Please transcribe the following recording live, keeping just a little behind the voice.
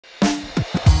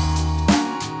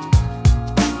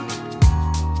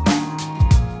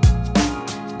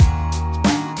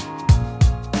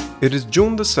It is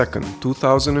June 2nd,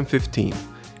 2015,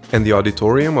 and the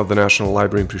auditorium of the National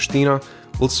Library in Pristina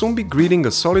will soon be greeting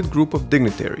a solid group of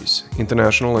dignitaries,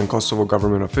 international and Kosovo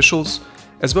government officials,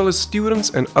 as well as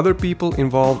students and other people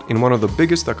involved in one of the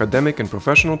biggest academic and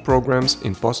professional programs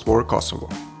in post-war Kosovo.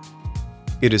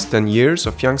 It is 10 years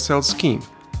of Young Cells Scheme,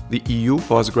 the EU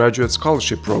postgraduate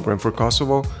scholarship program for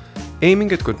Kosovo,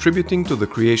 aiming at contributing to the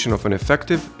creation of an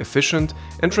effective, efficient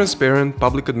and transparent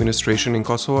public administration in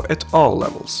Kosovo at all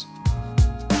levels.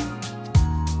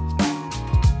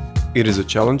 It is a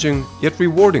challenging yet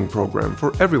rewarding program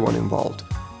for everyone involved,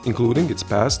 including its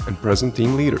past and present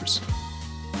team leaders.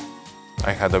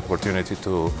 I had the opportunity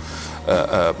to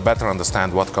better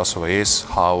understand what Kosovo is,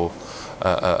 how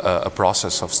a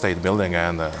process of state building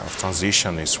and of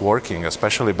transition is working,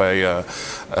 especially by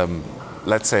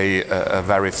let's say, a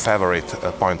very favorite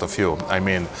point of view. I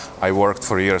mean, I worked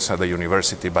for years at the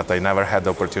university, but I never had the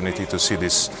opportunity to see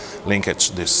this linkage,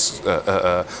 this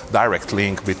direct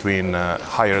link between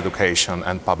higher education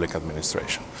and public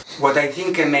administration. What I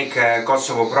think can make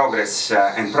Kosovo progress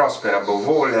and prosper above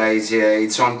all is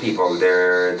its own people,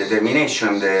 their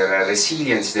determination, their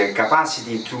resilience, their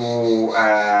capacity to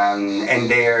and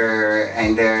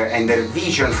their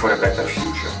vision for a better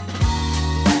future.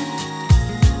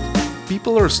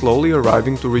 People are slowly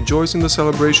arriving to rejoice in the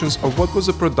celebrations of what was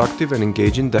a productive and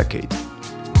engaging decade.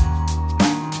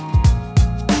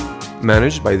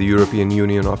 Managed by the European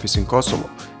Union office in Kosovo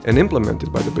and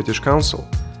implemented by the British Council,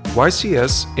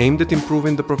 YCS aimed at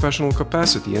improving the professional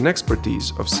capacity and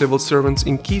expertise of civil servants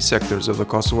in key sectors of the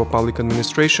Kosovo public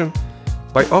administration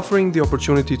by offering the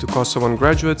opportunity to Kosovan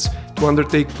graduates to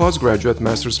undertake postgraduate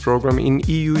master's program in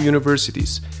EU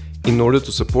universities in order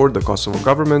to support the Kosovo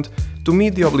government to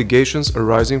meet the obligations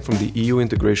arising from the EU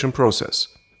integration process.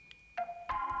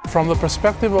 From the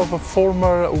perspective of a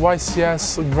former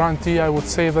YCS grantee, I would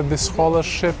say that this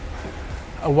scholarship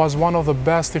was one of the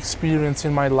best experiences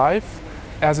in my life,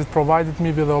 as it provided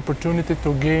me with the opportunity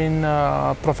to gain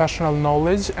professional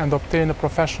knowledge and obtain a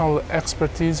professional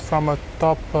expertise from a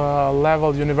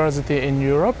top-level university in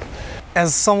Europe.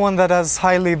 As someone that has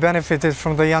highly benefited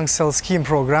from the Young Cells Scheme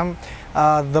program,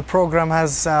 the program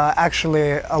has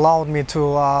actually allowed me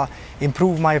to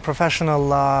improve my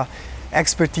professional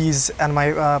expertise and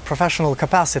my professional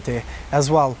capacity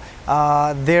as well,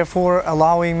 therefore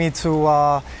allowing me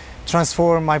to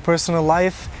transform my personal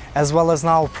life, as well as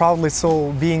now proudly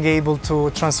so being able to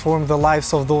transform the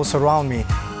lives of those around me.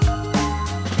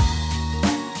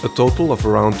 A total of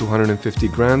around 250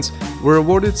 grants were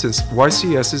awarded since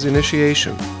YCS's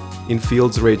initiation, in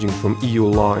fields ranging from EU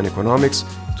law and economics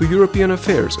to European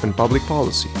affairs and public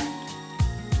policy.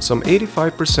 Some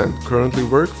 85% currently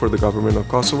work for the government of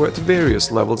Kosovo at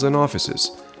various levels and offices,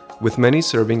 with many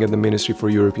serving at the Ministry for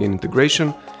European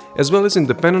Integration, as well as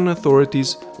independent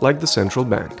authorities like the Central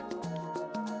Bank.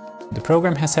 The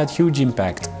program has had huge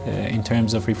impact in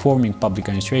terms of reforming public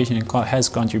administration and has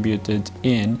contributed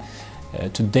in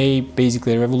today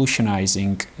basically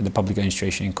revolutionizing the public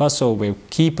administration in Kosovo, where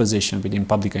key position within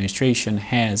public administration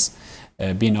has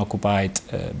been occupied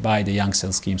by the Young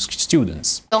Cells Scheme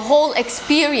students. The whole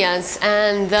experience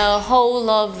and the whole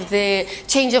of the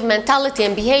change of mentality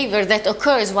and behavior that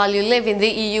occurs while you live in the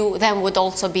EU then would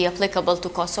also be applicable to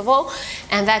Kosovo,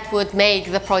 and that would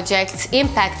make the project's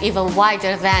impact even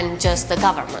wider than just the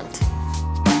government.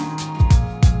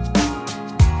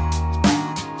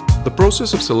 The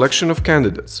process of selection of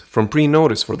candidates, from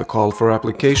pre-notice for the call for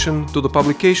application to the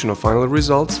publication of final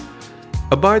results,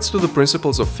 abides to the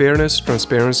principles of fairness,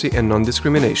 transparency and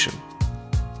non-discrimination.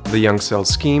 The Young Cells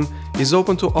Scheme is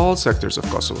open to all sectors of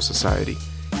Kosovo society,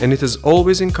 and it has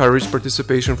always encouraged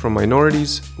participation from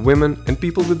minorities, women and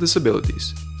people with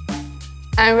disabilities.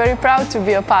 I'm very proud to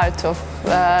be a part of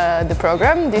the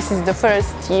program. This is the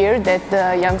first year that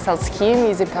the Young Cells Scheme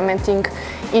is implementing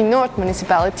in North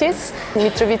municipalities,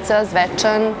 Mitrovica,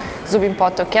 Zvečan, Zubin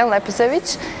Potok and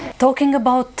Leposavić. Talking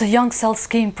about the Young Cells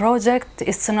Scheme project,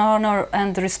 it's an honor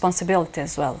and responsibility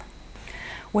as well.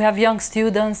 We have young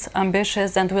students,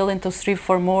 ambitious and willing to strive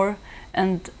for more,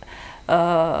 and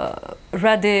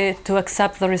ready to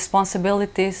accept the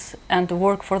responsibilities and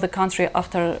work for the country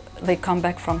after they come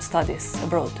back from studies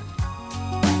abroad.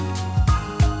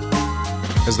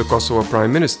 As the Kosovo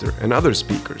Prime Minister and other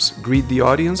speakers greet the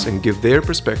audience and give their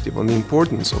perspective on the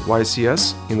importance of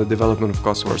YCS in the development of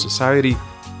Kosovo society,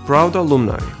 proud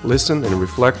alumni listen and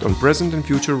reflect on present and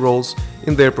future roles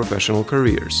in their professional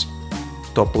careers.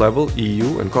 Top-level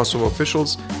EU and Kosovo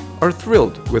officials are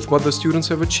thrilled with what the students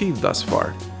have achieved thus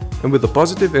far and with the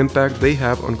positive impact they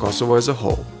have on Kosovo as a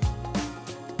whole.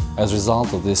 As a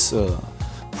result of this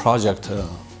project,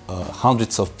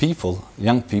 hundreds of people,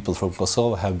 young people from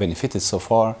Kosovo, have benefited so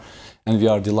far, and we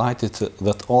are delighted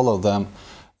that all of them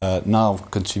now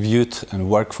contribute and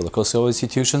work for the Kosovo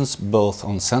institutions, both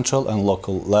on central and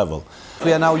local level.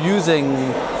 We are now using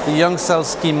the Young Cell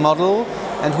Scheme model,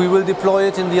 and we will deploy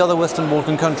it in the other Western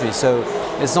Balkan countries. So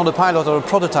it's not a pilot or a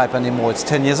prototype anymore, it's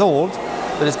 10 years old,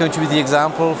 but it's going to be the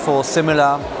example for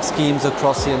similar schemes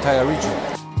across the entire region.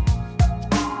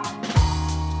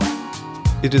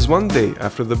 It is one day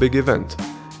after the big event,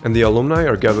 and the alumni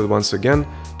are gathered once again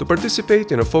to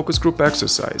participate in a focus group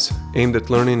exercise aimed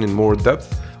at learning in more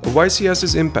depth of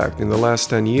YCS's impact in the last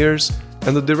 10 years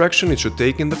and the direction it should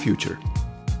take in the future.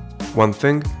 One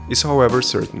thing is, however,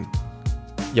 certain.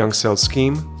 Young Cell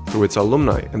Scheme, through its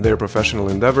alumni and their professional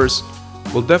endeavors,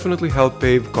 will definitely help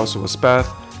pave Kosovo's path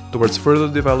towards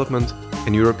further development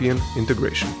and European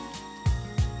integration.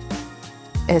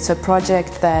 It's a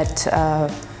project that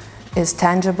is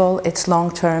tangible, it's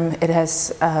long-term, it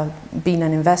has been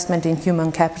an investment in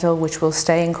human capital which will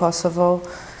stay in Kosovo,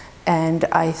 and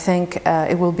I think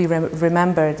it will be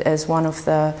remembered as one of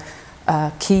the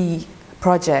key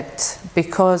projects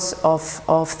because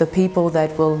of the people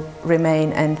that will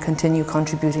remain and continue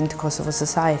contributing to Kosovo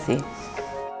society.